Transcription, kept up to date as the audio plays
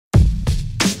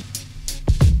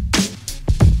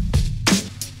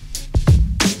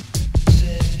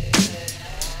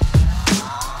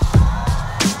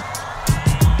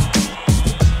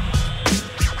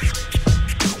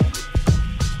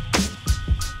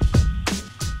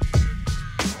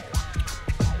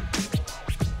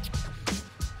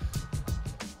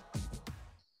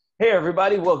Hey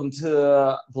everybody, welcome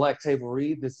to Black Table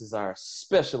Read. This is our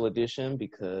special edition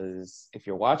because if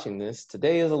you're watching this,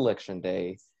 today is election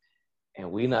day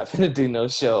and we're not gonna do no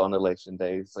show on election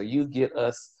day. So you get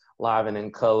us live and in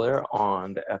color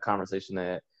on a conversation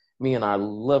that me and our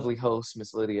lovely host,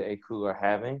 Miss Lydia Aku, are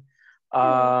having.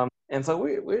 And so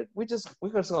we're just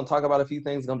gonna talk about a few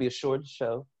things. It's gonna be a short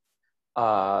show.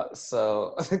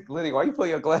 So Lydia, why you pull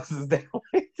your glasses down?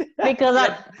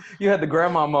 Because you had the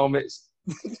grandma moment.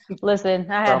 Listen,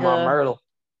 I Grandma Myrtle.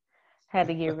 had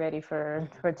to get ready for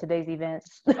today's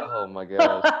events. Oh my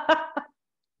gosh.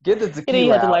 Get the You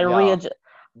tequila had to out, y'all.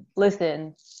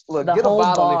 Listen, Look, the get a whole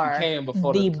bottle bar, if you can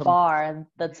before the the bar,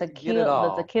 the get it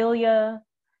all. tequila,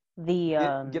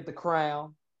 the Get the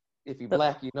crown. If you're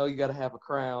black, you know you gotta have a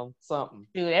crown, something.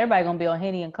 dude, everybody gonna be on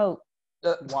Henny and Coke.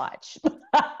 Uh, Watch.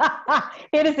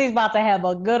 Hennessy's about to have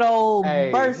a good old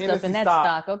burst up Hennessy in that stop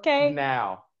stock, okay?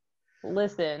 now.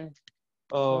 Listen,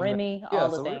 Man. Remy, Yeah, all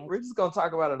the so things. we're just gonna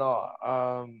talk about it all.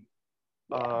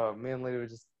 Yeah. Me and Lady were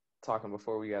just talking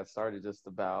before we got started just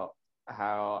about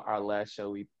how our last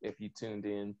show, if you tuned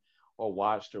in or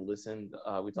watched or listened,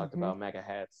 we talked about MAGA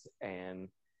hats and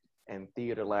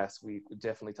theater last week. We're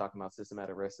definitely talking about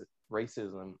systematic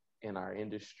racism in our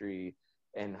industry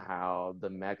and how the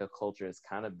MAGA culture has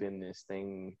kind of been this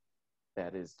thing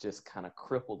that has just kind of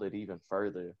crippled it even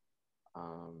further.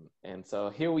 And so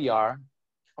here we are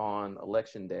on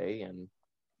election day, and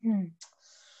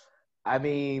I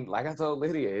mean, like I told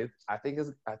Lydia, I think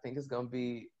it's gonna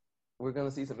be, we're gonna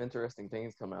see some interesting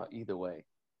things come out either way,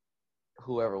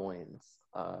 whoever wins.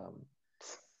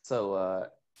 So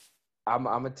I'm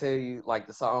gonna tell you, like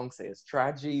the song says,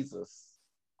 try Jesus.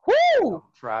 Woo! Don't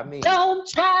try me. Don't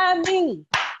try me.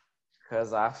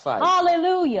 Cause I fight.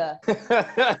 Hallelujah. I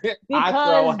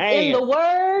throw Because hands. in the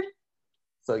word.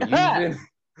 So you've been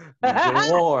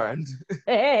warned.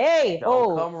 Hey.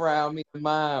 Don't come around me in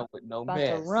mine with no about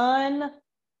mess. to run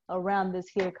around this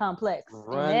here complex.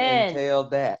 Run and tell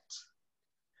that.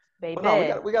 Baby. But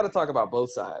no, we got to talk about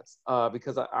both sides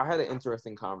because I had an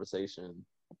interesting conversation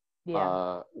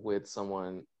with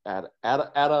someone at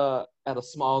a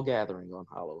small gathering on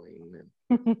Halloween,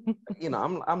 and you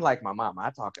know, I'm like my mom.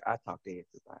 I talk to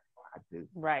everybody. I do.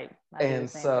 Right. And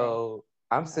so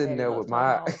I'm sitting there with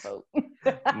my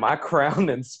my Crown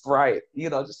and Sprite, you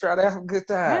know, just try to have a good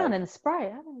time. Crown and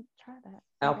Sprite. I didn't try that.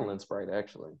 Apple and Sprite,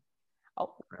 actually.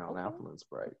 Oh, Crown, okay. Apple and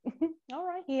Sprite. All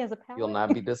right, he has a palate. You'll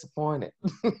not be disappointed.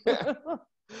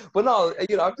 But no,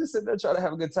 you know, I'm just sitting there trying to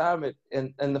have a good time,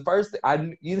 and the first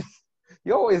thing you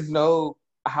always know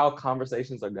how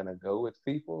conversations are gonna go with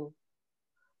people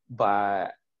by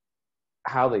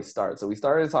how they start. So we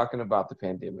started talking about the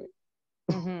pandemic.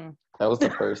 That was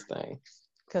the first thing.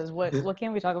 Because what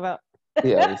can we talk about?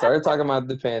 Yeah, we started talking about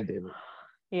the pandemic.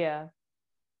 Yeah.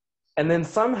 And then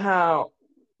somehow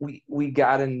we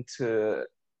got into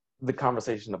the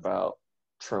conversation about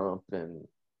Trump,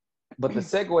 but the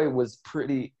segue was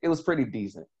pretty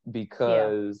decent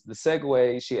because the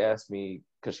segue, she asked me,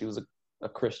 because she was a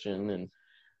Christian, and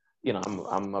you know,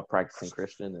 I'm a practicing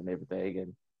Christian and everything,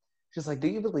 and she's like, do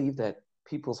you believe that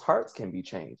people's hearts can be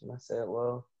changed? And I said,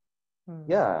 well,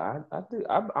 yeah, I do.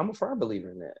 I'm a firm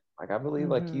believer in that. Like, I believe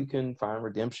like you can find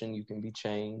redemption, you can be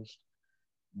changed.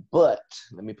 But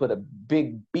let me put a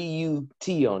big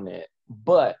B-U-T on that.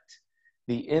 But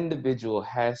the individual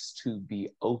has to be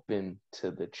open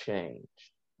to the change.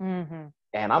 And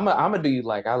I'm gonna do you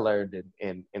like I learned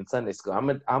in Sunday school.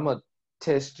 I'm gonna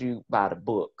test you by the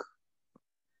book.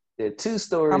 There are two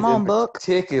stories in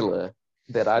particular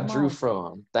that I drew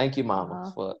from. Thank you,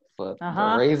 Mama, for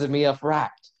raising me up right.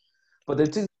 But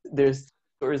there's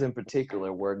stories in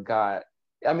particular where God,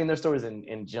 I mean, there's stories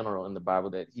in general in the Bible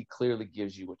that he clearly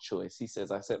gives you a choice. He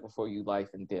says, I set before you life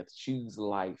and death. Choose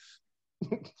life.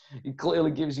 He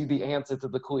clearly gives you the answer to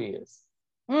the quiz.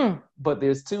 But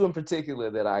there's two in particular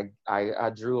that I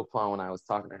drew upon when I was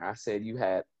talking to her. I said, you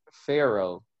had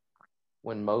Pharaoh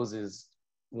when Moses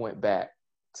went back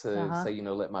to say, you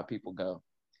know, let my people go.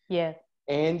 Yeah.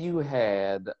 And you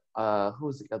had, who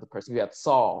was the other person? You had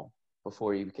Saul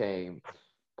before he became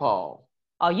Paul.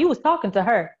 Oh, you was talking to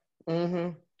her.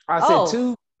 I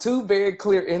said two very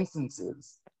clear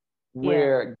instances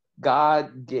where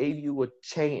God gave you a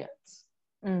chance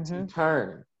to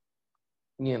turn.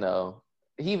 You know,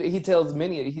 he tells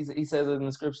many, he says in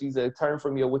the scripture, he said, turn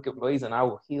from your wicked ways and I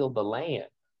will heal the land.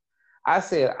 I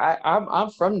said, I'm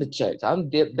from the church. I'm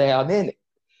dipped down in it.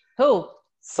 Who?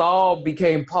 Saul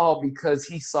became Paul because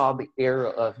he saw the error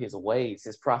of his ways,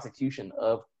 his prosecution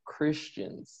of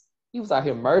Christians. He was out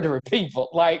here murdering people,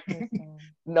 like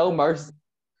no mercy.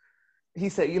 He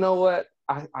said, you know what?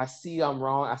 I see I'm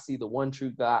wrong. I see the one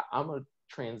true God. I'm going to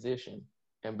transition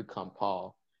and become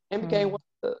Paul, and became one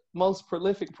of the most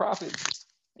prolific prophets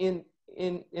in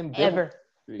ever.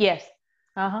 Yes.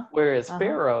 Whereas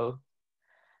Pharaoh,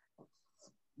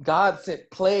 God sent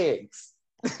plagues,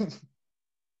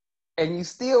 and you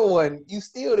still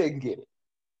didn't get it.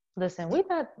 Listen.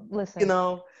 You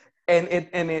know, and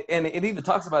it even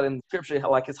talks about in scripture how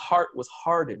like his heart was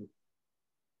hardened.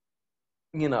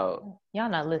 You know, y'all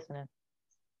not listening.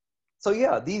 So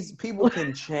yeah, these people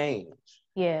can change.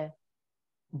 Yeah.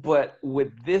 But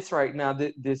with this right now,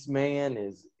 this man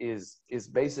is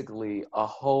basically a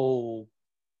whole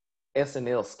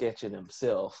SNL sketch in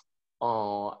himself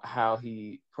on how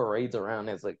he parades around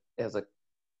as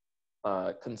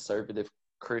a conservative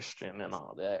Christian and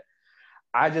all that.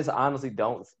 I just honestly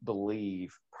don't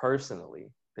believe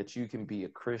personally that you can be a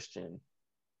Christian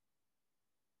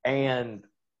and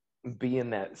be in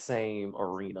that same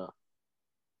arena.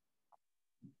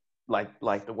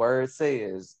 Like the word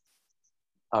says,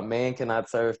 a man cannot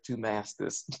serve two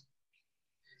masters.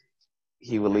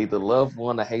 He will either love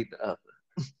one or hate the other.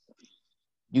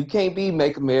 You can't be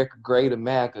Make America Great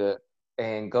America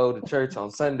and go to church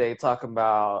on Sunday talking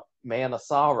about man of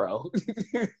sorrow.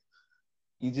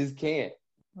 You just can't.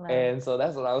 Right. And so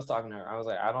that's what I was talking to her. I was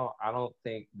like, I don't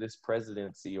think this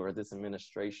presidency or this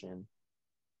administration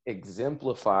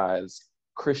exemplifies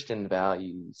Christian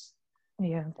values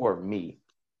for me.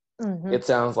 Mm-hmm. It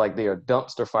sounds like they are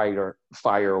dumpster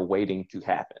fire waiting to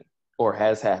happen, or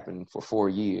has happened for 4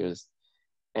 years.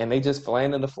 And they just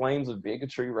fan in the flames of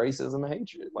bigotry, racism, and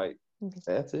hatred. Like,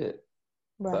 that's it.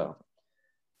 Right. So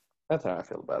that's how I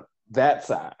feel about that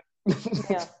side.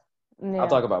 Yeah. I'll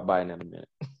talk about Biden in a minute.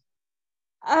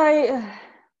 I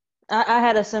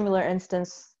had a similar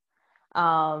instance,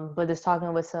 but just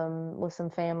talking with some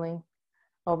family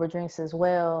over drinks as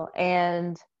well.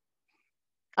 And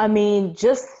I mean,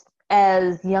 just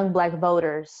as young Black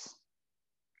voters,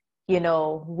 you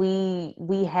know, we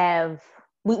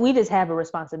just have a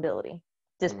responsibility,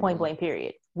 just point blank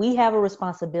period. We have a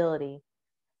responsibility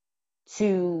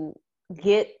to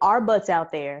get our butts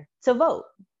out there to vote.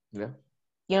 Yeah.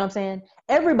 You know what I'm saying?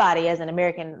 Everybody as an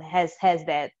American has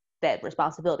that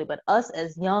responsibility, but us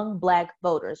as young Black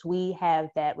voters, we have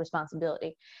that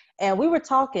responsibility. And we were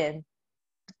talking,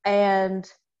 and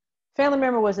family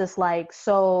member was just like,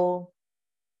 so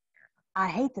I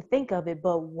hate to think of it,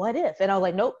 but what if? And I was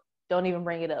like, nope, don't even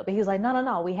bring it up. But he was like,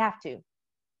 no, we have to.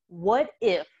 What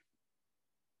if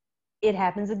it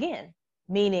happens again?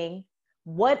 Meaning,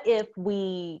 what if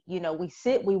we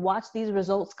watch these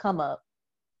results come up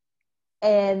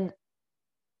and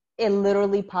it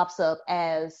literally pops up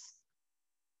as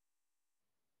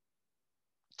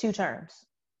 2 terms?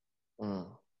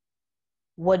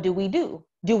 What do we do?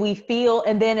 Do we feel?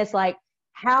 And then it's like,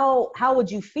 how would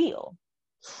you feel?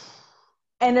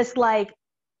 And it's like,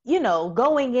 you know,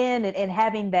 going in and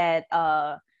having that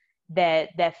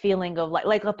feeling of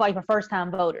like for first time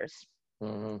voters,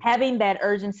 having that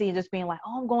urgency and just being like,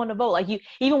 oh, I'm going to vote. Like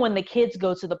even when the kids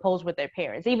go to the polls with their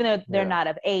parents, even though they're not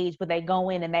of age, but they go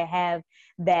in and they have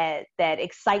that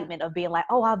excitement of being like,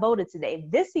 oh, I voted today.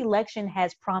 This election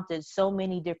has prompted so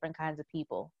many different kinds of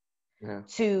people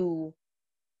to,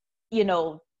 you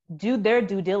know, do their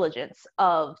due diligence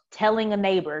of telling a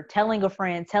neighbor, telling a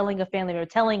friend, telling a family member,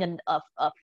 telling a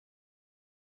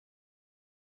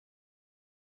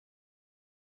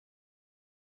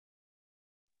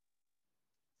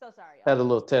So sorry. Had a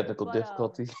little technical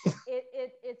difficulty.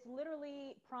 It's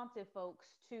literally prompted folks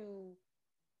to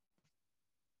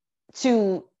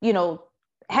you know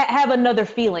have another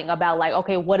feeling about like,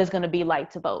 okay, what is going to be like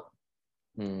to vote.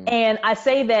 And I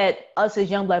say that us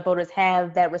as young Black voters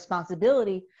have that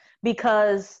responsibility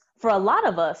because for a lot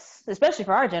of us, especially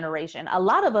for our generation, a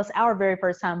lot of us, our very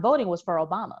first time voting was for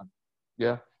Obama.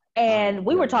 Yeah. And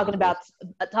we were talking about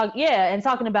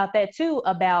talking about that too,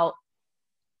 about,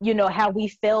 you know, how we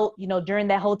felt, you know, during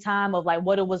that whole time of like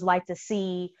what it was like to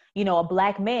see, you know, a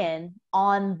Black man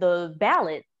on the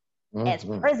ballot as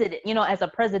president, you know, as a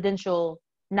presidential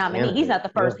nominee. He's not the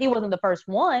first. He wasn't the first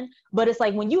one, but it's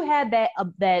like when you had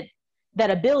that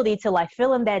ability to like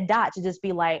fill in that dot to just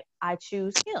be like, I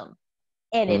choose him,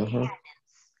 and it happens.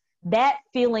 That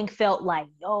feeling felt like,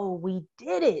 yo, we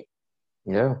did it.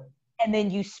 Yeah. And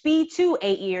then you speed to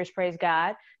 8 years, praise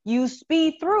God. You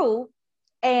speed through,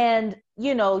 and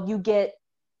you know you get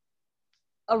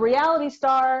a reality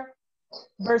star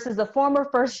versus a former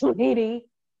first lady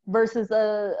versus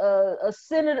a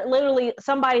senator, literally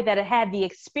somebody that had the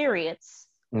experience.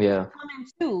 Yeah. Coming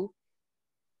to,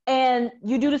 and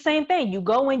you do the same thing. You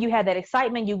go in, you have that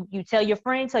excitement. You tell your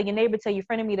friend, tell your neighbor, tell your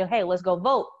friend and me to, hey, let's go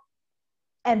vote.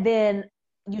 And then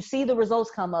you see the results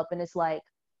come up, and it's like,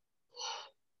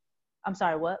 I'm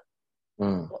sorry, what?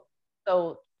 Mm.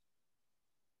 So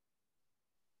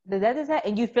did that just happen?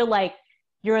 And you feel like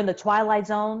you're in the Twilight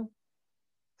Zone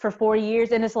for 4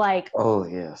 years, and it's like, Oh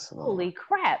yes. Oh. holy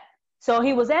crap. So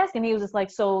he was asking, he was just like,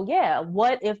 so yeah,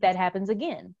 what if that happens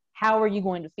again? How are you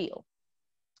going to feel?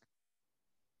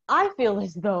 I feel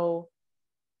as though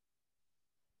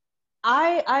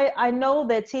I know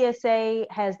that TSA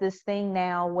has this thing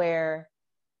now where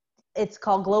it's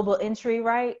called global entry,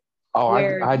 right? Oh,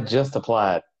 Where I just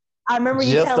applied. I remember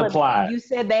Just applied. you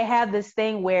said they have this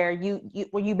thing where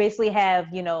where you basically have,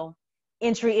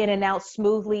 entry in and out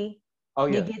smoothly. Oh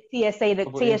You yeah. get TSA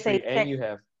Entry, and check, you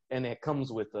have, and it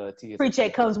comes with a TSA pre-check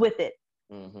pre-check. comes with it.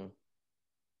 Mm-hmm.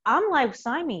 I'm like,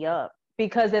 sign me up,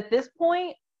 because at this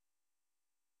point,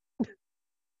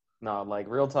 No, like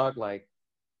real talk, like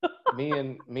me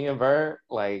and Vern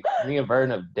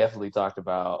have definitely talked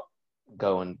about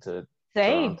going to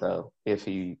same. Toronto if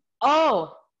he,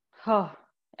 Oh, oh.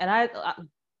 And and like,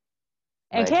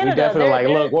 we Canada, definitely like,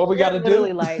 look, what we got they're to do,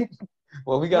 literally like,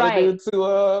 what we got to right. do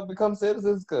to become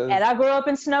citizens, And because I grew up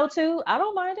in snow too. I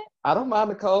don't mind it. I don't mind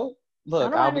the cold. I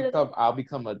Look, don't mind it at all. I'll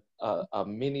become a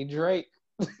mini Drake.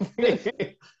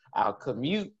 I'll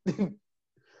commute.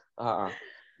 uh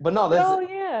But no, that's No,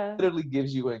 yeah, literally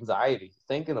gives you anxiety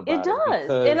thinking it about it, does.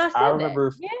 And because I I said that.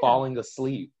 remember Yeah. falling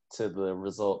asleep to the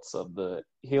results of the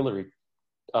Hillary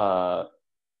uh,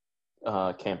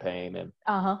 campaign, and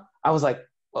Uh huh. I was like,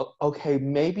 okay,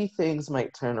 maybe things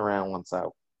might turn around once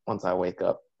I wake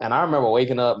up. And I remember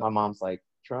waking up, my mom's like,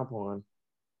 Trump won.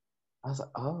 I was like,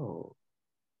 oh,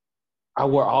 I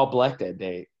wore all black that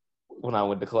day when I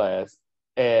went to class,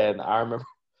 and I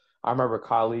remember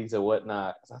colleagues and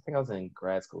whatnot. 'Cause I think I was in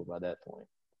grad school by that point.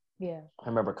 Yeah. I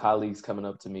remember colleagues coming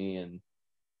up to me, and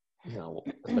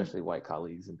especially white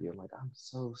colleagues, and being like, "I'm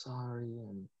so sorry,"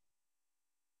 and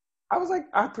I was like,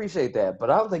 I appreciate that, but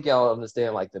I don't think y'all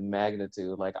understand like the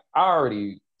magnitude. Like, I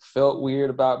already felt weird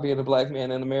about being a black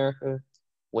man in America.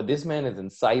 What this man has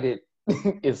incited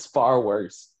is far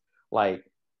worse. Like,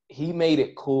 he made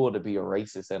it cool to be a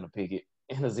racist and a bigot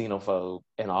and a xenophobe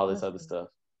and all this other Listen, stuff.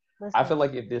 I feel listen.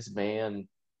 like if this man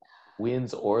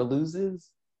wins or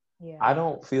loses, Yeah. I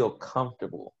don't feel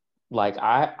comfortable. Like,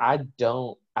 I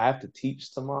don't. I have to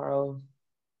teach tomorrow,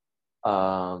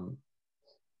 um,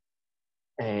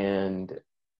 and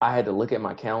I had to look at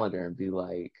my calendar and be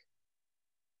like,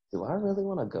 do I really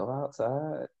want to go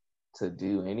outside to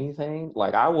do anything?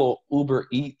 Like, I will Uber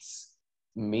Eats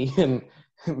me and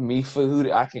me food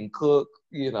I can cook.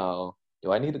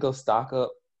 Do I need to go stock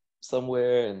up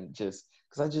somewhere, and just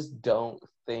because I just don't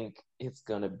think it's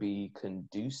gonna be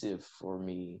conducive for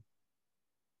me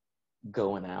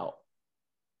going out.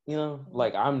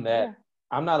 Like, Yeah.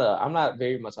 I'm not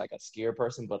very much like a scare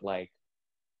person, but like,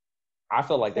 I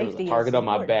felt like there was a Safety is target on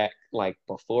my important. back like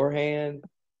beforehand.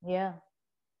 Yeah,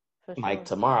 for Like, sure.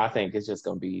 tomorrow, I think it's just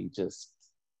gonna be just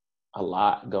a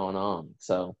lot going on.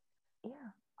 So Yeah.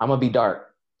 I'm gonna be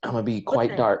dark. I'm gonna be quite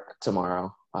Listen. dark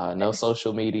tomorrow. No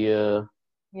social media.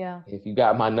 Yeah. If you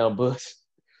got my number,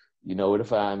 you know where to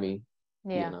find me.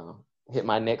 Yeah. Hit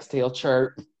my Nextel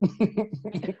chirp.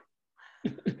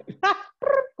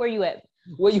 Where you at?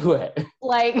 Where you at?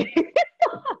 Like,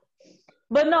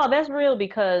 but no, that's real,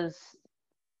 because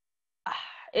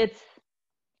it's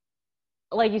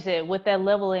like you said, with that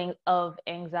leveling of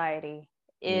anxiety,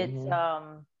 it's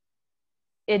Mm-hmm.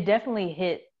 it definitely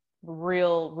hit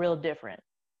real different.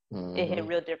 It hit Mm-hmm.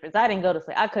 real different. I didn't go to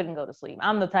sleep. I couldn't go to sleep.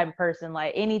 I'm the type of person,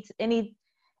 like, any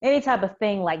type of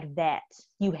thing like that,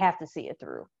 you have to see it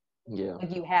through. Yeah.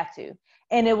 Like, you have to.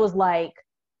 And it was like,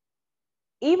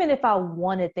 even if I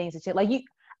wanted things to change, like,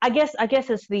 I guess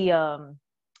it's the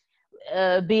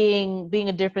being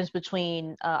a difference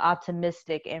between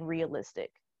optimistic and realistic.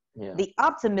 Yeah. The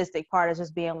optimistic part is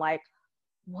just being like,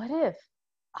 what if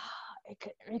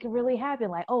it could really happen?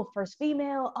 Like, oh, first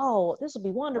female, oh, this would be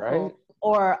Right. wonderful.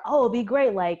 Or, oh, it'd be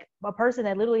great. Like, a person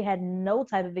that literally had no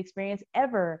type of experience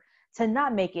ever to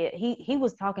not make it. He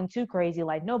was talking too crazy,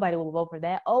 like nobody will vote for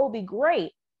that. Oh, it'd be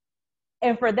great.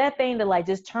 And for that thing to like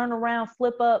just turn around,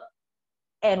 flip up,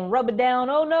 and rub it down,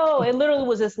 oh no, it literally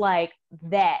was just like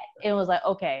that. It was like,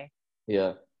 okay.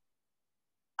 Yeah.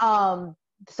 Um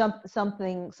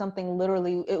something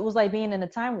literally, it was like being in a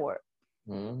time warp.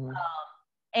 Mm-hmm.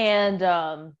 And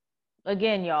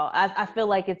again, y'all, I feel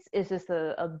like it's just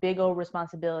a big old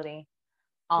responsibility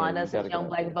Yeah. on You us as gotta get young out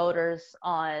black there. voters,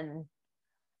 on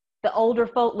the older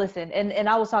folk. Listen, and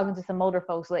I was talking to some older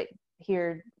folks like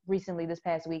here recently this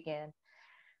past weekend.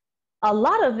 A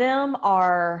lot of them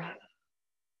are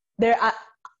there.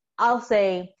 I'll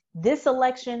say this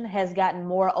election has gotten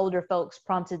more older folks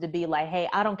prompted to be like, hey,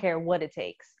 I don't care what it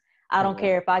takes. I don't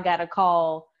care if I got to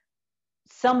call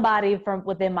somebody from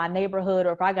within my neighborhood,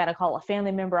 or if I got to call a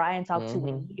family member I ain't talked to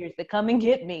in years to come and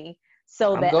get me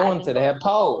so I'm that I going can to go that to the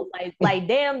poll. polls. Like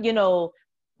damn,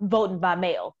 voting by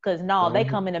mail. Because they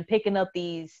come in and picking up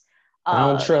these. I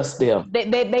don't trust them.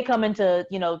 They come into,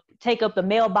 take up the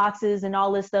mailboxes and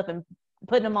all this stuff and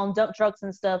putting them on dump trucks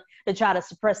and stuff to try to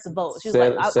suppress the vote. She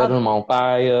was set them on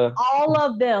fire. All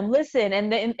of them. Listen,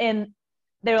 and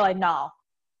they're like, no,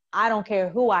 I don't care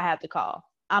who I have to call.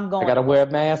 I'm going. I gotta wear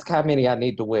a mask. How many I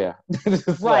need to wear?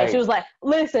 Right. She was like,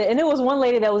 listen, and it was one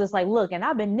lady that was just like, look, and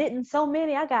I've been knitting so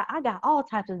many. I got all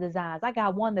types of designs. I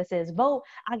got one that says vote.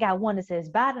 I got one that says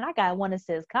Biden. I got one that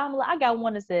says Kamala. I got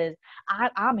one that says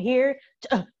I'm here.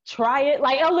 Try it.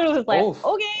 Like I literally was like,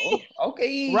 okay,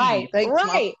 okay,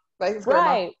 thanks,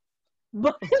 Grandma.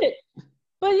 But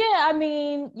yeah, I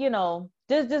mean,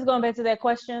 just going back to that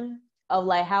question of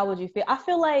like, how would you feel? I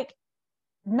feel like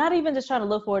not even just trying to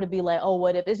look forward to be like, oh,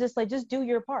 what if? It's just like, just do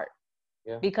your part.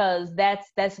 Yeah. Because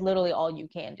that's literally all you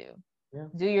can do. Yeah.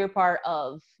 Do your part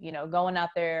of, going out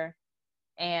there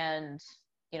and,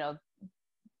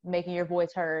 making your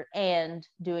voice heard, and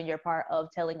doing your part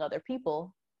of telling other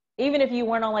people, even if you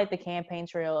weren't on like the campaign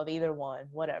trail of either one,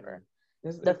 whatever.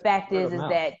 The fact is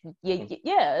that,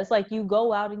 it's like you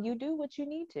go out and you do what you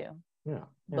need to. Yeah.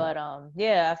 But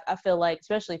I feel like,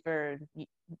 especially for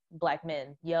Black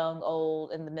men, young,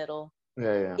 old, in the middle,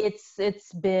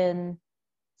 it's been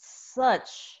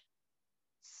such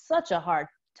a hard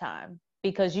time,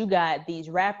 because you got these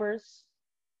rappers.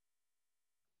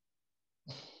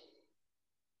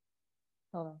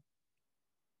 Hold on.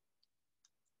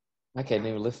 I can't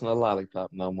even listen to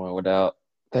Lollipop no more without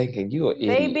thinking you an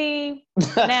idiot. Baby,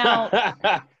 now,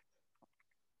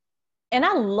 and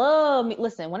I love,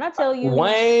 listen, when I tell you,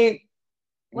 Wayne,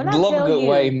 love a good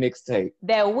Wayne mixtape.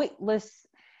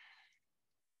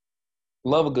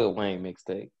 Love a good Wayne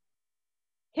mixtape.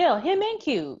 Hell, him and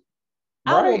Cube.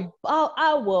 Right.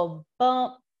 I will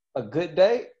bump a good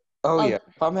day. Oh yeah,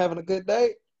 if I'm having a good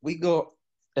day, we go.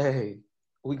 Hey,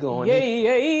 we going.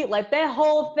 Yeah. Like that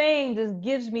whole thing just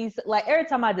gives me, like, every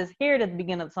time I just hear it at the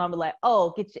beginning of the song, I'm like,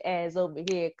 oh, get your ass over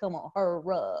here. Come on, hurry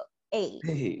up. Hey,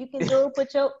 you can go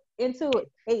put your into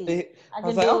it. Hey, I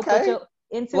was like, okay.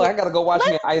 I gotta go watch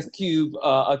an Ice Cube,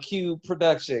 a Cube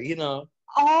production.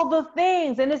 All the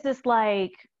things, and it's just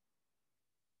like,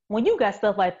 when you got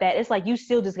stuff like that, it's like you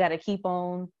still just got to keep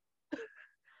on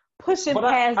pushing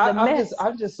past the mess.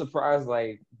 I'm just surprised,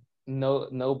 like,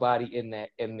 nobody in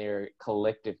their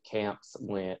collective camps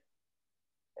went,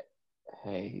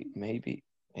 hey, maybe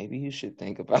you should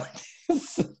think about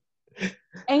this.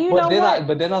 And what?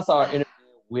 Then I saw an interview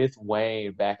with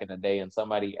Wayne back in the day, and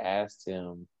somebody asked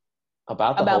him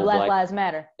about Black Lives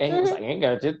Matter, and he was like, it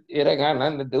ain't got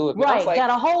nothing to do with me. Right, like, got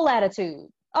a whole attitude.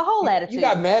 You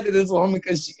got mad at this woman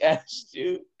because she asked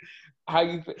you how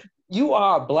you feel. You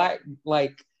are Black,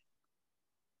 like,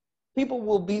 people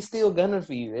will be still gunning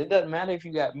for you. It doesn't matter if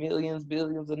you got millions,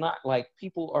 billions or not. Like,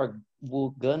 people will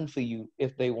gun for you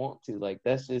if they want to. Like,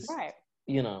 that's just right.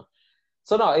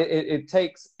 So no, it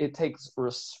takes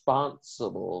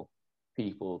responsible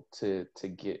people to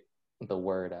get the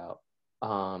word out.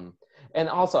 And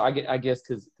also I guess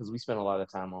because we spend a lot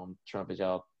of time on Trump, as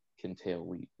y'all can tell,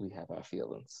 we have our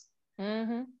feelings.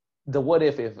 Mm-hmm. The what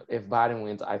if Biden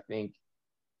wins, I think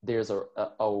there's a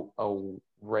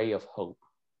ray of hope.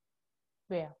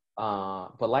 Yeah.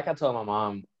 But like I told my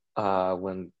mom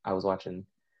when I was watching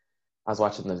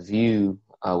The View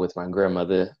with my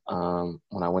grandmother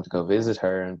when I went to go visit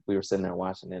her, and we were sitting there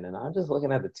watching it, and I was just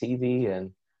looking at the TV,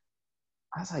 and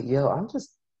I was like, yo,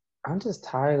 I'm just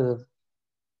tired of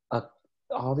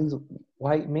all these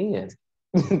white men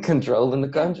controlling the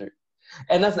country.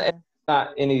 And that's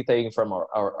not anything from a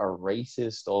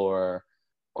racist or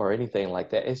anything like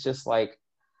that. It's just like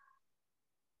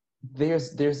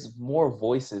there's more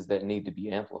voices that need to be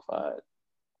amplified,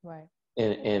 right?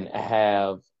 And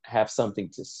have something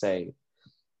to say.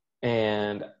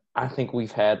 And I think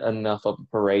we've had enough of a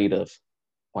parade of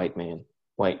white men.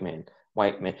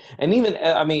 And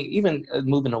even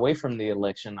moving away from the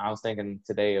election, I was thinking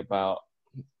today about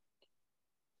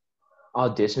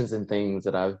auditions and things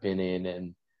that I've been in,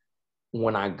 and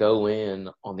when I go in,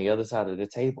 on the other side of the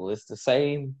table, it's the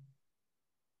same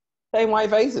white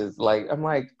faces. Like, I'm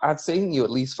like, I've seen you at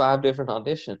least 5 different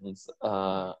auditions.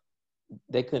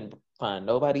 They couldn't find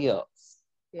nobody else.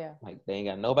 Yeah. Like, they ain't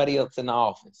got nobody else in the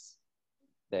office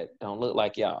that don't look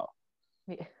like y'all.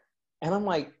 Yeah. And I'm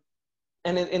like,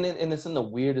 and it's in the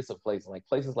weirdest of places, like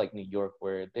places like New York,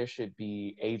 where there should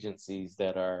be agencies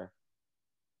that are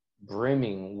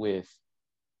brimming with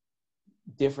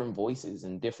different voices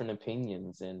and different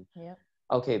opinions. And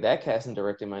okay, that casting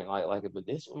director might like it, but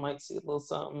this one might see a little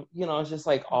something. You know, it's just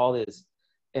like all this.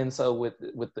 And so with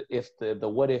the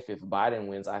what if Biden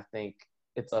wins, I think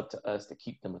it's up to us to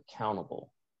keep them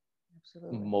accountable.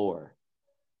 Absolutely. More.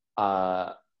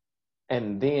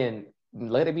 And then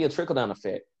let it be a trickle down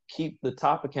effect. Keep the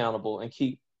top accountable and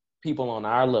keep people on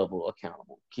our level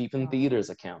accountable, keeping theaters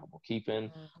accountable,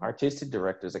 keeping artistic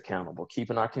directors accountable,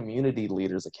 keeping our community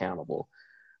leaders accountable.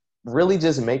 Really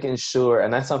just making sure,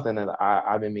 and that's something that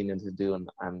I've been meaning to do,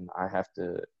 and I have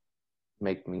to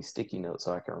make me sticky notes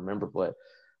so I can remember. But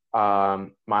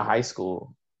my high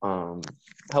school,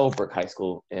 Hellbrook High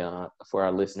School, for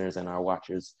our listeners and our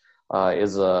watchers,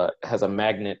 has a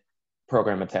magnet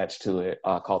program attached to it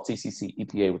called CCC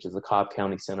EPA, which is the Cobb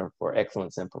County Center for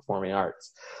Excellence in Performing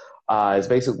Arts. It's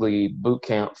basically boot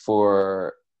camp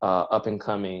for up and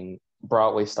coming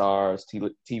Broadway stars,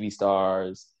 TV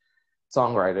stars,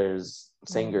 songwriters,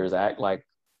 singers, act like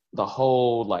the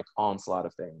whole like onslaught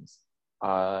of things.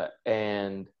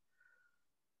 And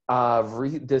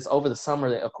this over the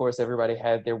summer, of course, everybody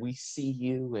had their "We see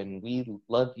you" and "We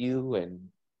love you" and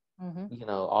you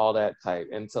know, all that type.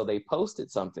 And so they posted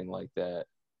something like that,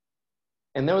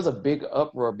 and there was a big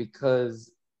uproar because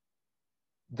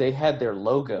they had their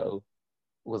logo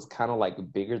was kind of like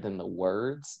bigger than the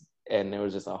words, and there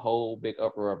was just a whole big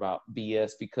uproar about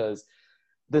BS because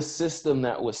the system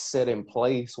that was set in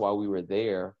place while we were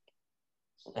there,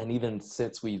 and even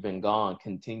since we've been gone,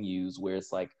 continues, where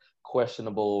it's like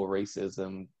questionable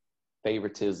racism,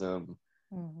 favoritism,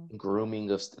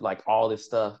 grooming of like all this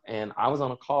stuff. And I was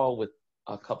on a call with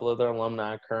a couple of their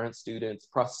alumni, current students,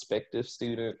 prospective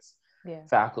students,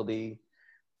 faculty,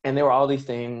 and there were all these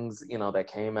things, you know, that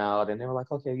came out, and they were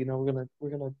like, okay, you know, we're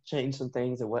gonna change some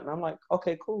things and whatnot. I'm like,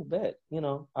 okay, cool, bet. You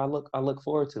know, I look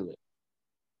forward to it.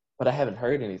 But I haven't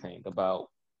heard anything about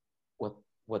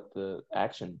what the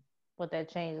action, what that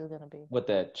change is gonna be, what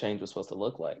that change was supposed to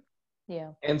look like.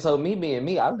 Yeah. And so me being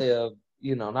me, I live,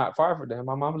 you know, not far from them.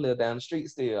 My mama lived down the street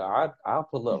still. I'll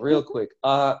pull up real quick.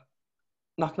 Knock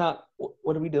knock.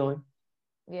 What are we doing?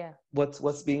 Yeah.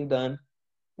 What's being done?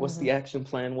 What's the action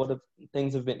plan? What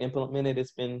things have been implemented?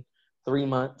 It's been 3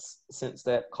 months since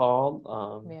that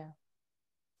call.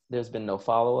 There's been no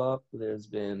follow up. There's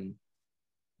been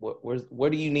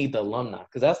where do you need the alumni?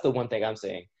 Because that's the one thing I'm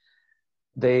saying.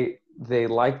 They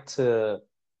like to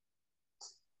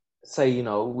say, you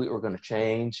know, we're going to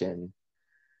change,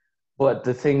 but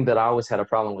the thing that I always had a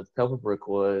problem with Pebblebrook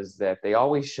was that they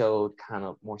always showed kind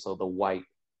of more so the white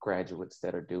graduates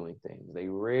that are doing things. They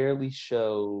rarely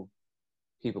show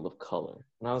people of color.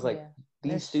 And I was like,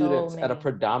 these students at a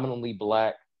predominantly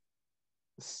Black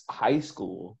high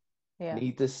school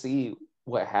need to see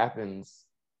what happens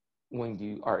when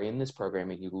you are in this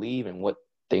program and you leave and what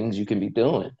things you can be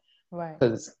doing. Right.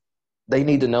 Because they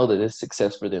need to know that it's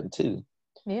success for them too.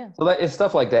 Yeah. So it's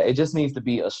stuff like that. It just needs to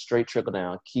be a straight trickle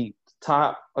down. Keep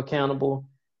top accountable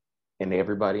and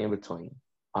everybody in between.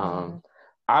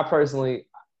 I personally,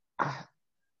 I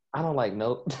don't like I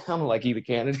don't like either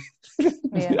candidate.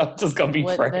 I'm just gonna be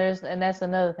frank. And that's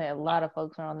another thing. A lot of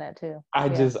folks are on that too. I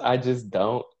just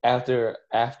don't. After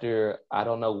I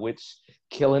don't know which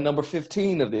killing number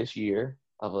 15 of this year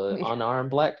of an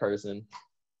unarmed Black person.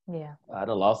 Yeah. I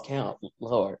done lost count,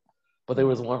 Lord. But there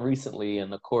was one recently,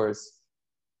 and of course,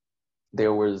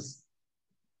 there was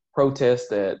protests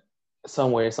that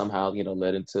somewhere, somehow, you know,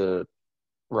 led into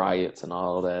riots and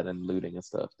all of that and looting and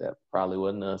stuff that probably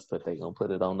wasn't us, but they gonna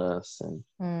put it on us. And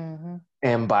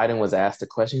Biden was asked a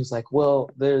question. He was like, well,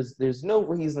 there's no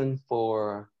reason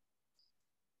for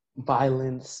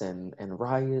violence and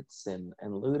riots and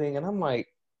looting. And I'm like,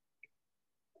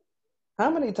 how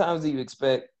many times do you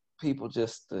expect people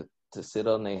just to sit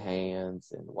on their hands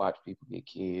and watch people get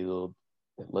killed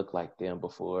that look like them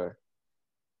before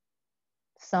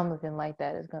something like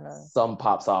that is gonna some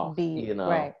pops off? You know,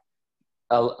 right.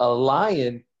 A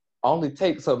lion only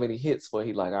takes so many hits for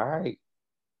he like, all right,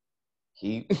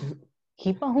 keep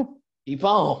on,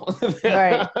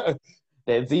 right.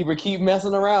 That zebra keep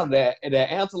messing around, that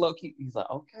antelope he's like,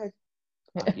 okay,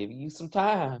 I'm giving you some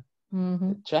time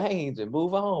to change and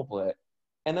move on. But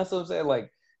and that's what I'm saying,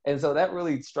 like, and so that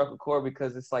really struck a chord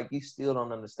because it's like you still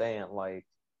don't understand like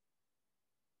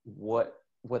what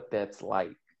that's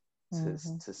like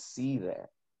to see that.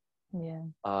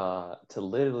 To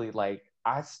literally, like,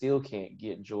 I still can't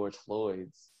get George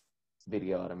Floyd's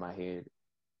video out of my head.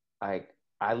 I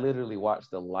literally watched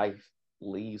the life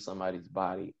leave somebody's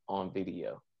body on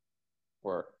video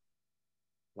for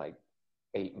like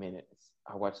 8 minutes.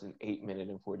 I watched an 8-minute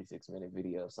and 46-minute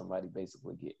video of somebody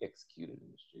basically get executed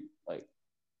in the street. Like,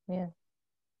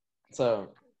 so,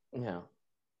 yeah.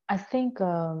 I think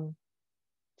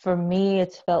For me,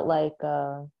 it's felt like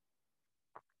I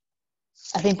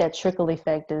think that trickle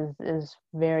effect is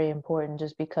very important,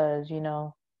 just because, you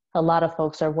know, a lot of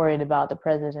folks are worried about the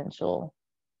presidential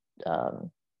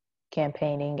um,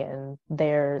 campaigning and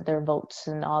their votes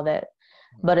and all that.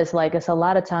 But it's like, it's a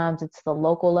lot of times it's the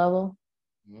local level,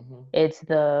 it's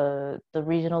the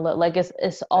regional level. Like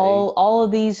it's all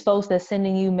of these folks that's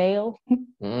sending you mail.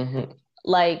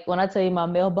 Like when I tell you my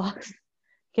mailbox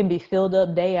can be filled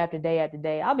up day after day after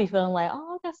day, I'll be feeling like,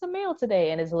 oh, I got some mail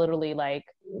today, and it's literally like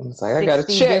it's like I got a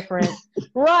check. Different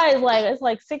right, it's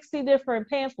like 60 different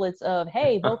pamphlets of,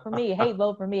 hey, vote for me, hey,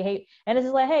 vote for me, hey, and it's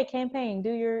just like, hey, campaign,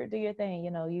 do your thing,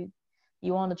 you know,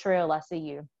 you on the trail, I see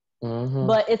you.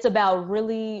 But it's about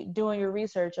really doing your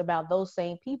research about those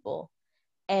same people,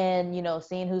 and, you know,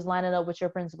 seeing who's lining up with your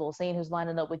principles, seeing who's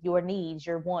lining up with your needs,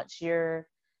 your wants, your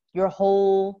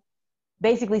whole,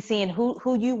 basically seeing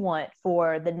who you want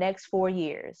for the next 4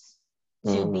 years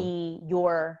to be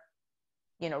your,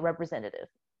 you know, representative.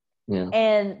 Yeah.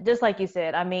 And just like you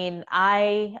said, I mean,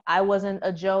 I wasn't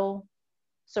a Joe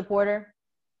supporter.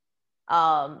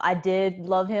 I did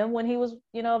love him when he was,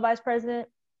 you know, vice president.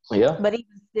 Yeah. But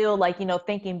even still, like, you know,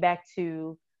 thinking back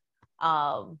to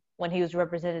when he was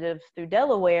representative through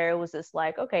Delaware, it was just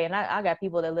like, okay, and I got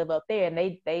people that live up there, and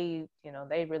they you know,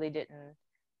 they really didn't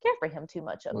care for him too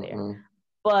much up there.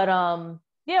 But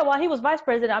yeah, while he was vice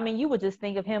president, I mean, you would just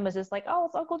think of him as just like, oh,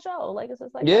 it's Uncle Joe. Like, it's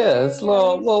just like, yeah, okay, it's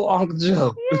little Uncle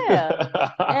Joe.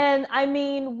 Yeah. And I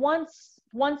mean, once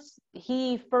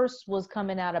he first was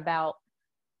coming out about,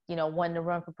 you know, wanting to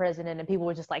run for president, and people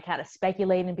were just like kind of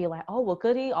speculating and be like, oh, well,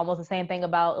 could he? Almost the same thing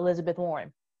about Elizabeth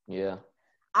Warren. Yeah.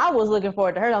 I was looking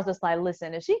forward to her. I was just like,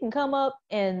 listen, if she can come up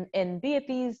and be at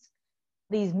these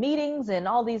meetings and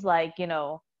all these, like, you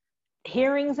know,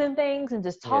 hearings and things, and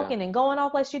just talking and going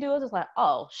off like she do, I was just like,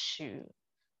 oh shoot,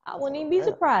 I wouldn't even be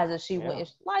surprised if she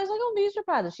went. Like, I don't be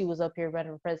surprised if she was up here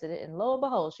running for president, and lo and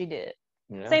behold, she did.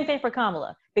 Same thing for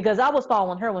Kamala, because I was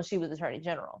following her when she was Attorney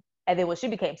General, and then when she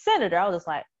became senator, I was just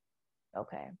like,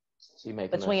 okay.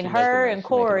 Between her and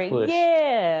Corey,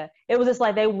 it was just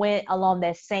like they went along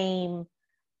that same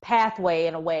pathway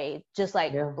in a way, just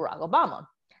like Barack Obama.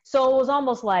 So it was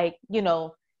almost like, you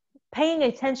know, paying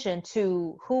attention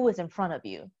to who is in front of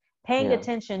you, paying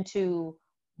attention to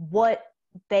what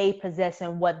they possess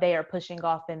and what they are pushing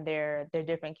off in their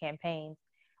different campaigns.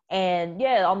 And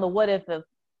on the what if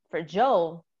for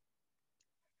Joe,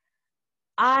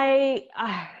 I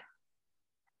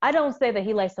don't say that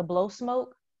he likes to blow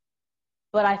smoke,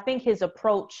 but I think his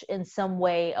approach in some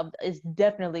way is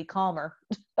definitely calmer.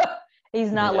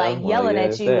 He's not like yelling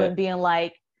at you and being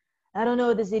like, I don't know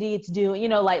what this idiot's doing, you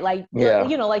know,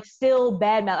 you know, like still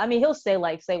bad mouth. I mean, he'll say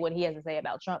what he has to say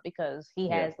about Trump, because he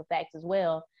has the facts as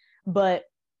well. But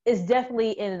it's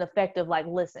definitely in an effect of like,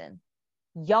 listen,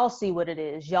 y'all see what it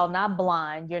is. Y'all not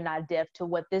blind. You're not deaf to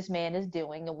what this man is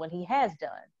doing and what he has done.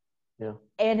 Yeah.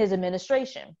 And his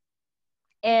administration.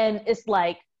 And it's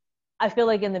like, I feel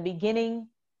like in the beginning,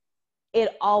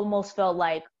 it almost felt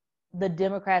like the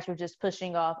Democrats were just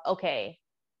pushing off, okay,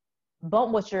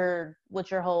 bump what your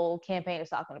whole campaign is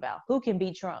talking about. Who can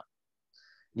beat Trump?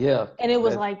 Yeah. And it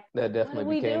was like, that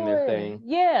definitely became their thing.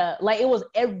 Yeah. Like, it was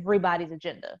everybody's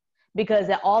agenda, because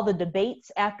at all the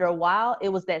debates, after a while, it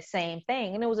was that same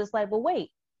thing. And it was just like, well, wait,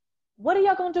 what are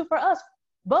y'all going to do for us?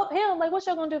 Bump him. Like, what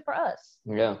y'all going to do for us?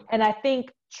 Yeah. And I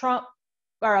think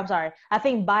I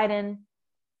think Biden,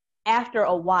 after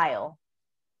a while,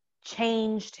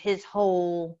 changed his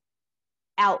whole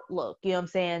outlook, you know what I'm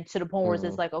saying, to the point where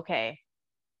it's like, okay,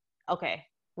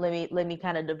 let me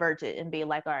kind of divert it and be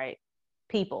like, all right,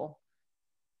 people,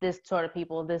 this sort of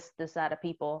people, this side of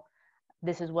people,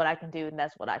 this is what I can do, and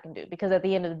that's what I can do. Because at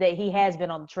the end of the day, he has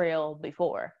been on the trail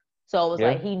before, so it was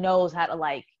like, he knows how to,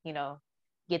 like, you know,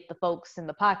 get the folks in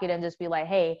the pocket and just be like,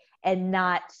 hey, and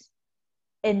not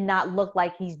look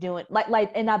like he's doing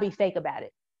like and not be fake about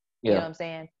it. You know what I'm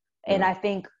saying? And I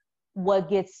think what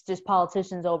gets just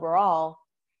politicians overall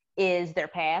is their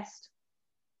past.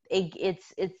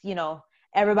 It's you know,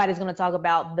 everybody's going to talk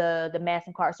about the mass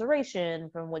incarceration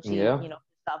from which he, you know,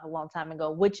 stopped a long time ago,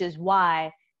 which is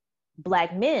why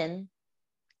Black men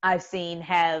I've seen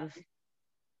have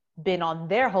been on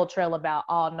their whole trail about,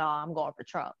 oh no, I'm going for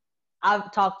Trump.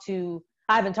 I've talked to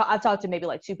maybe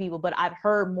like 2 people, but I've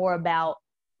heard more about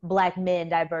Black men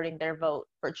diverting their vote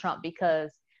for Trump,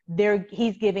 because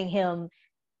he's giving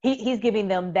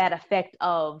them that effect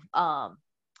of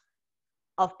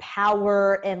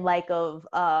power, and like of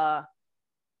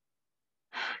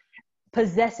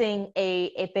possessing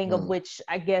a thing of which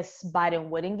I guess Biden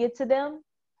wouldn't get to them.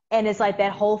 And it's like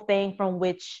that whole thing from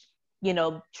which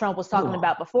Trump was talking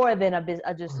about before, then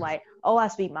I just like, oh, I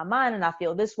speak my mind and I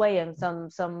feel this way. And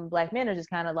some black men are just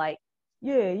kind of like,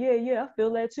 yeah, I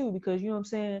feel that too, because you know what I'm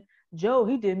saying, Joe,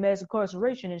 he did mass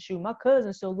incarceration and shoot, my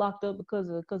cousin's still locked up because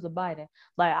of Biden.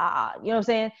 Like, you know what I'm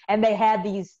saying? And they had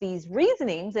these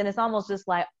reasonings, and it's almost just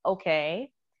like, okay.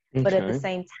 But at the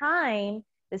same time,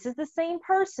 this is the same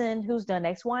person who's done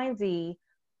X, Y, and Z.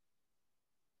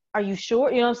 Are you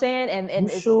sure? You know what I'm saying? And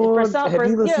it's sure? Have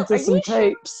you listened to some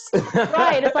tapes?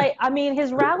 Right. It's like, I mean,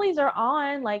 his rallies are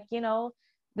on, like,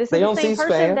 this is the same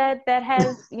person that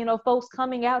has, folks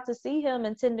coming out to see him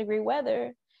in 10-degree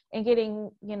weather and getting,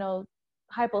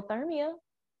 hypothermia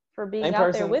for being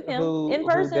out there with him in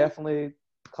person. Who definitely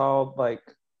called like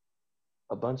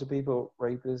a bunch of people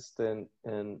rapists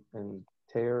and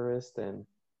terrorists, and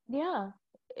yeah.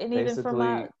 And even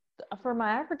for my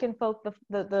African folk,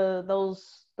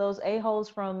 those a-holes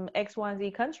from X, Y, and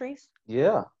Z countries.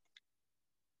 Yeah.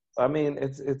 I mean,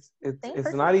 it's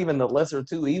not even the lesser of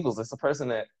two evils. It's the person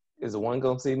that is the one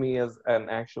gonna see me as an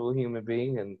actual human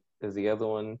being, and is the other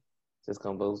one just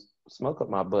gonna blow smoke up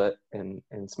my butt and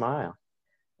smile.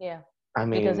 Yeah. I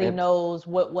mean, because he knows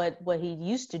what he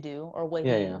used to do, or what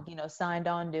he signed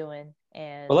on doing.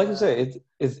 And like you said,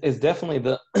 it's definitely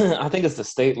the I think it's the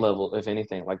state level, if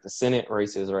anything. Like the Senate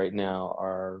races right now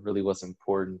are really what's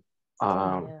important.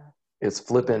 It's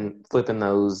flipping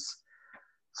those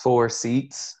 4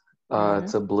 seats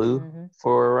to blue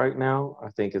for right now. I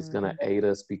think it's gonna aid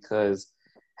us, because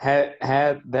had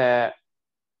that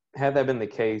been the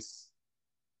case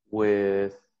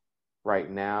with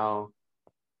right now,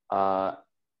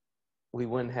 we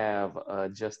wouldn't have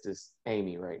Justice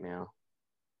Amy right now.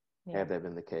 Yeah. Had that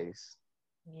been the case,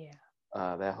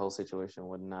 that whole situation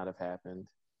would not have happened.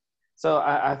 So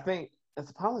I think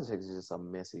politics is just a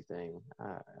messy thing.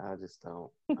 I just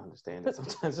don't understand it.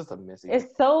 Sometimes it's just a messy thing.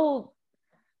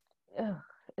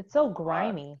 It's so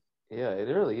grimy. Yeah,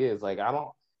 it really is. Like I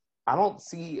don't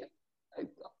see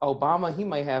Obama. He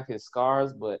may have his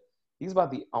scars, but he's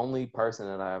about the only person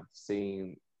that I've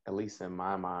seen, at least in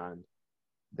my mind,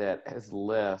 that has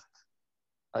left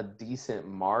a decent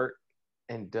mark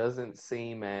and doesn't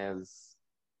seem as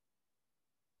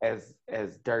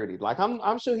dirty. Like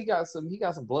I'm sure he got some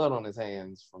blood on his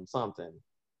hands from something.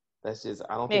 That's just,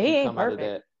 I don't think he come out of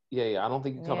that. Yeah, I don't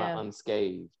think he come out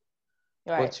unscathed.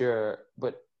 Right.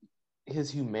 But his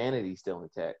humanity's still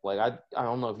intact. Like I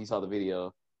don't know if you saw the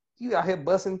video. He out here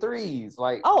busting threes.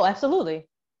 Like, oh, absolutely.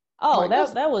 Oh, like,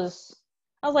 that was,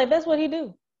 I was like, that's what he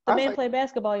do. The man play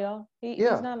basketball, y'all. He's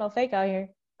not no fake out here.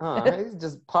 He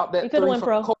just popped that. He could have went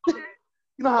pro.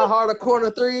 You know how hard a corner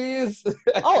 3 is?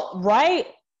 Oh, right.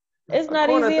 It's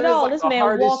not easy at all. Like this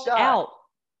man walked out.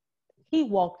 He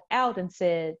walked out and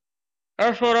said,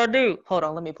 "That's what I do." Hold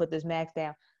on, let me put this max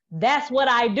down. That's what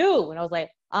I do. And I was like,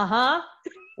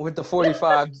 with the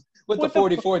 45, with the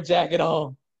 44 jacket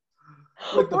on.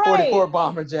 With the 44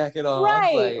 bomber jacket on.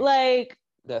 Right. Like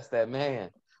that's that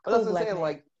man. But that's what I'm saying,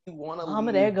 like, you want to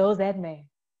leave. There goes that man.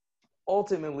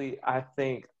 Ultimately, I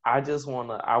think I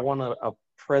want a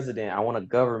president, I want a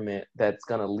government that's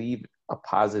going to leave a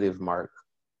positive mark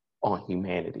on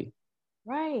humanity.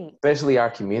 Right. Especially our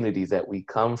communities that we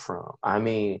come from. I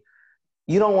mean,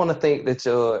 you don't want to think that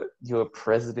your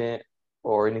president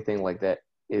or anything like that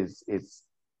is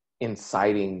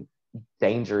inciting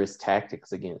dangerous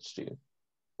tactics against you.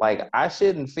 Like, I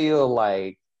shouldn't feel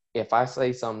like if I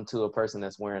say something to a person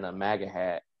that's wearing a MAGA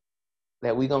hat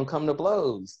that we gonna come to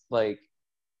blows. Like,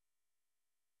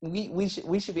 we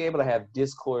should be able to have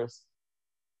discourse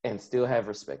and still have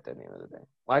respect at the end of the day.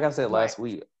 Like I said last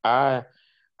week, I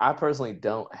personally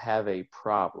don't have a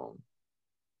problem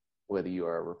whether you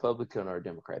are a Republican or a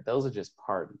Democrat. Those are just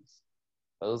parties.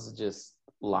 Those are just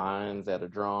lines that are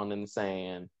drawn in the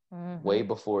sand way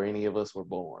before any of us were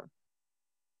born.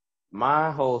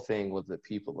 My whole thing with the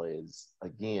people is,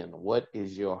 again, what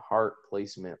is your heart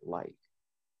placement like?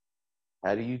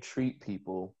 How do you treat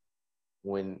people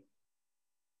when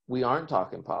we aren't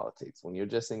talking politics, when you're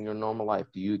just in your normal life?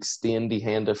 Do you extend the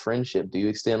hand of friendship? Do you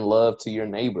extend love to your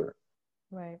neighbor?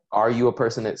 Right. Are you a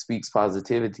person that speaks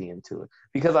positivity into it?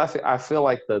 Because I feel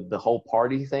like the whole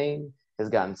party thing has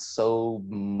gotten so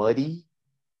muddy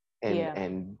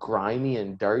and grimy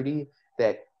and dirty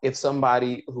that if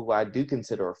somebody who I do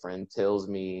consider a friend tells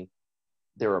me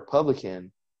they're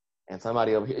Republican and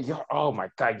somebody over here, oh my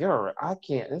God, I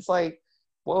can't. It's like,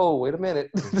 whoa, wait a minute.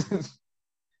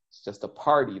 It's just a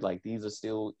party. Like, these are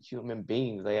still human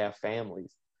beings. They have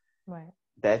families. Right.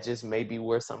 That just may be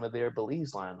where some of their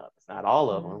beliefs line up. It's not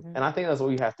all of them. And I think that's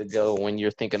where you have to go when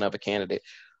you're thinking of a candidate.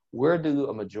 Where do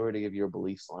a majority of your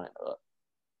beliefs line up?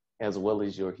 as well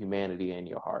as your humanity and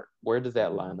your heart. Where does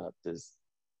that line up? Does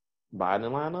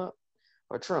Biden line up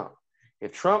or Trump?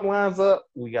 If Trump lines up,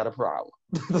 we got a problem.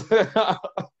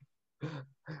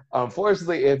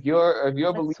 Unfortunately, if you're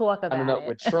Let's talk lining about up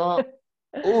with it. Trump,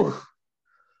 ooh,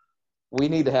 we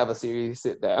need to have a serious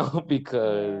sit down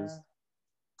because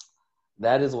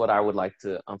that is what I would like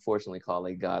to unfortunately call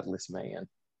a godless man.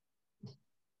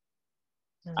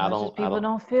 As much as people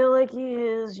don't feel like he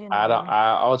is, you know.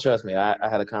 Oh, trust me. I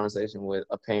had a conversation with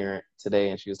a parent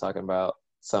today and she was talking about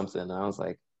something. And I was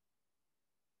like,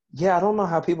 yeah, I don't know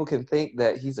how people can think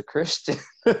that he's a Christian.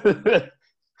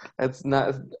 That's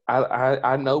not,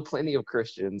 I know plenty of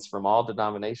Christians from all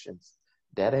denominations.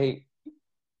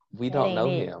 We don't know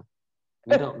him.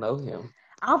 We don't know him.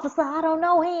 Officer, I don't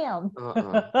know him.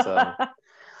 So,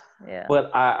 yeah.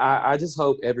 But I just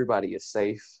hope everybody is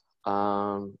safe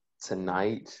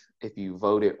tonight. If you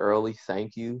voted early,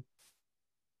 thank you.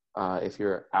 If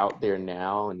you're out there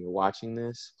now and you're watching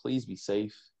this, please be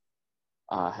safe.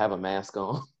 Have a mask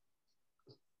on.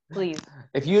 Please.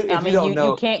 If you don't know,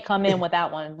 you can't come in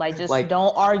without one. Like, just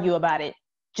don't argue about it.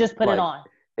 Just put it on.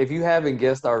 If you haven't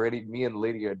guessed already, me and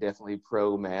Lydia are definitely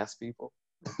pro-mask people.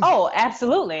 Oh,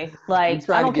 absolutely. Like, we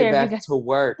trying to get back to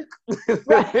work.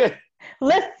 Right.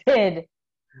 Listen.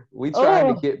 We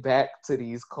trying to get back to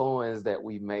these coins that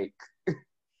we make.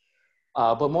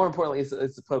 But more importantly,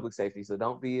 it's a public safety. So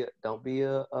don't be a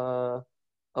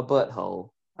butthole.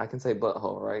 I can say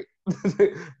butthole, right?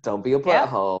 Don't be a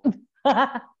butthole.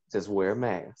 Yep. Just wear a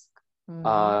mask.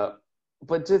 Mm-hmm.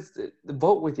 But just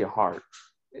vote with your heart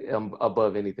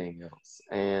above anything else,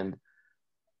 and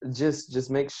just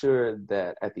make sure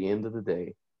that at the end of the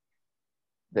day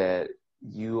that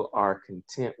you are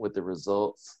content with the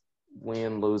results,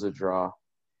 win, lose, or draw,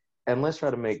 and let's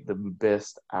try to make the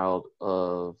best out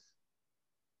of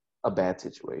a bad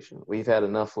situation. We've had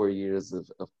enough 4 years of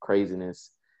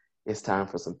craziness. It's time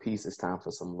for some peace. It's time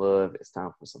for some love. It's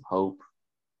time for some hope.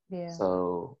 Yeah.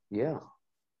 So, yeah.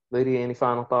 Lydia, any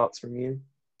final thoughts from you?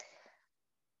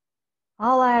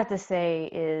 All I have to say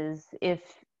is if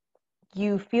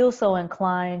you feel so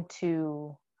inclined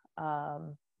to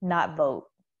not vote,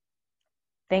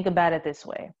 think about it this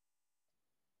way.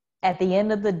 At the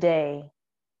end of the day,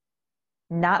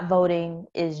 not voting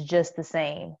is just the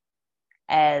same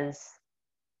as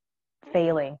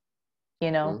failing,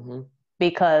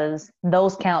 because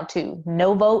those count too.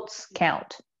 No votes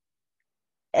count.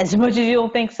 As much as you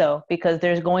don't think so, because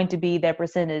there's going to be that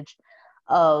percentage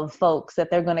of folks that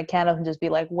they're going to count up and just be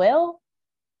like, well,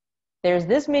 there's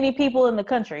this many people in the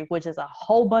country, which is a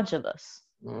whole bunch of us.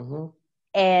 Mm-hmm.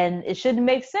 And it shouldn't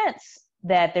make sense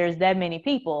that there's that many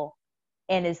people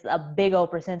and it's a big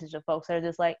old percentage of folks that are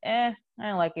just like, I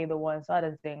don't like either one, so I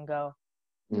just didn't go.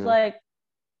 Mm-hmm. It's like,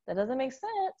 that doesn't make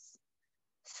sense.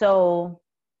 So,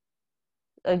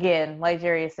 again, like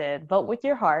Jerry said, vote with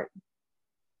your heart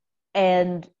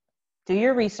and do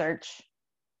your research.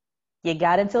 You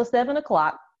got until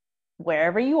 7:00,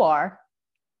 wherever you are.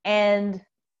 And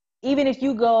even if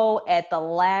you go at the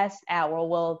last hour,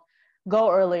 well, go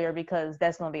earlier because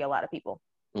that's going to be a lot of people.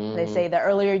 Mm-hmm. They say the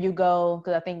earlier you go,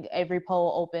 because I think every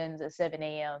poll opens at 7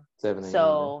 a.m. 7 a.m.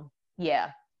 So,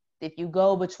 yeah. If you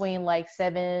go between like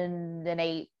 7 and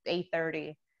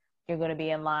 8:30, you're going to be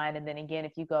in line. And then again,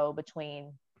 if you go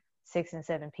between 6 and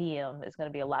 7 p.m., it's going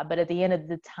to be a lot. But at the end of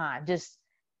the time, just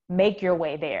make your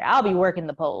way there. I'll be working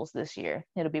the polls this year.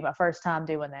 It'll be my first time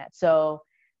doing that. So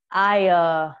I'm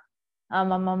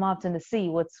opting to see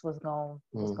what it's going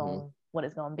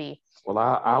to be. Well,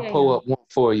 I'll pull up one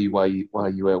for you while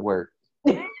you at work.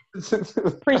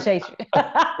 Appreciate you.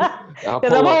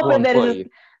 Because I'm hoping that it's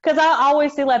because I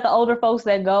always see like the older folks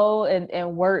that go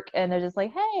and work and they're just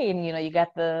like, hey, and you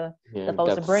got the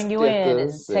folks to bring you in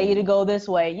and tell you to go this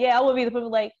way. Yeah, I would be the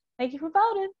people like, thank you for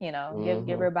voting. Mm-hmm.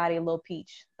 give everybody a little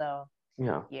peach. So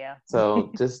yeah.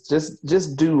 So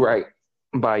just do right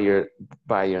by your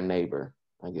neighbor,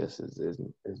 I guess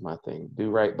is my thing. Do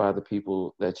right by the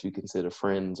people that you consider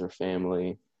friends or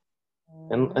family.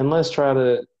 And let's try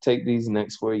to take these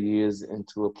next 4 years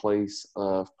into a place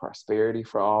of prosperity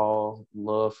for all,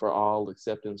 love for all,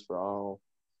 acceptance for all.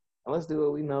 And let's do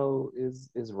what we know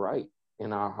is right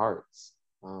in our hearts.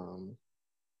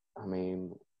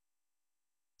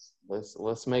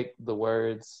 Let's make the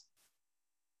words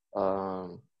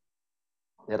that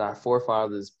our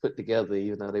forefathers put together,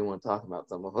 even though they weren't talking about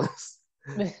some of us,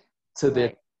 to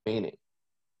their meaning.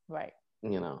 Right.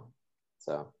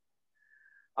 So.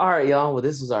 All right, y'all. Well,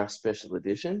 this was our special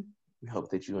edition. We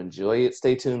hope that you enjoy it.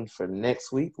 Stay tuned for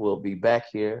next week. We'll be back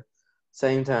here,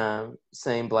 same time,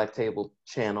 same Black Table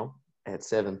channel at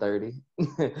 7:30.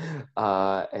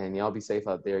 And y'all be safe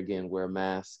out there. Again, wear a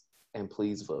mask, and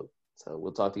please vote. So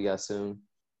we'll talk to you guys soon.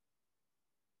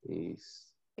 Peace.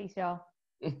 Peace, y'all.